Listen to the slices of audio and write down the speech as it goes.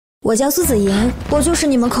我叫苏子莹，我就是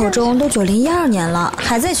你们口中都9012年了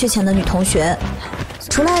还在缺钱的女同学。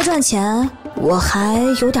除了爱赚钱，我还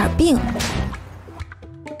有点病。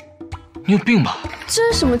你有病吧？这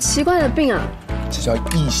是什么奇怪的病啊？这叫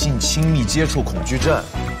异性亲密接触恐惧症。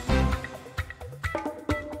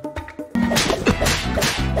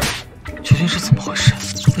究竟是怎么回事？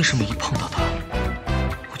为什么一碰到他，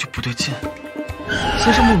我就不对劲？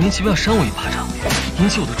先是莫名其妙扇我一巴掌，引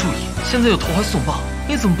起我的注意，现在又投怀送抱。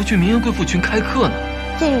你怎么不去名媛贵妇群开课呢？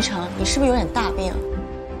叶峻成，你是不是有点大病？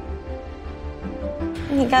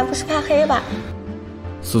你该不是怕黑吧？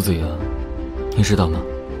苏子莹，你知道吗？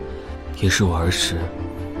也是我儿时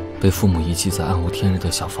被父母遗弃在暗无天日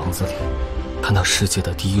的小房子里，看到世界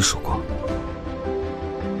的第一束光。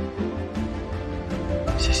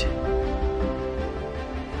谢谢。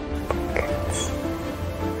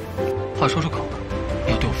话说出口了，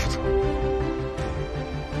你要对我负责。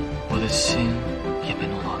我的心也被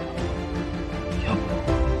弄乱了，要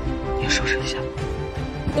不你收拾一下？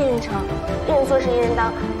叶峻成，一人做事一人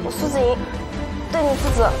当，我苏子莹对你负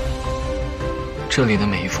责。这里的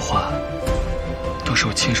每一幅画，都是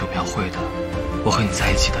我亲手描绘的，我和你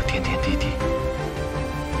在一起的点点滴滴。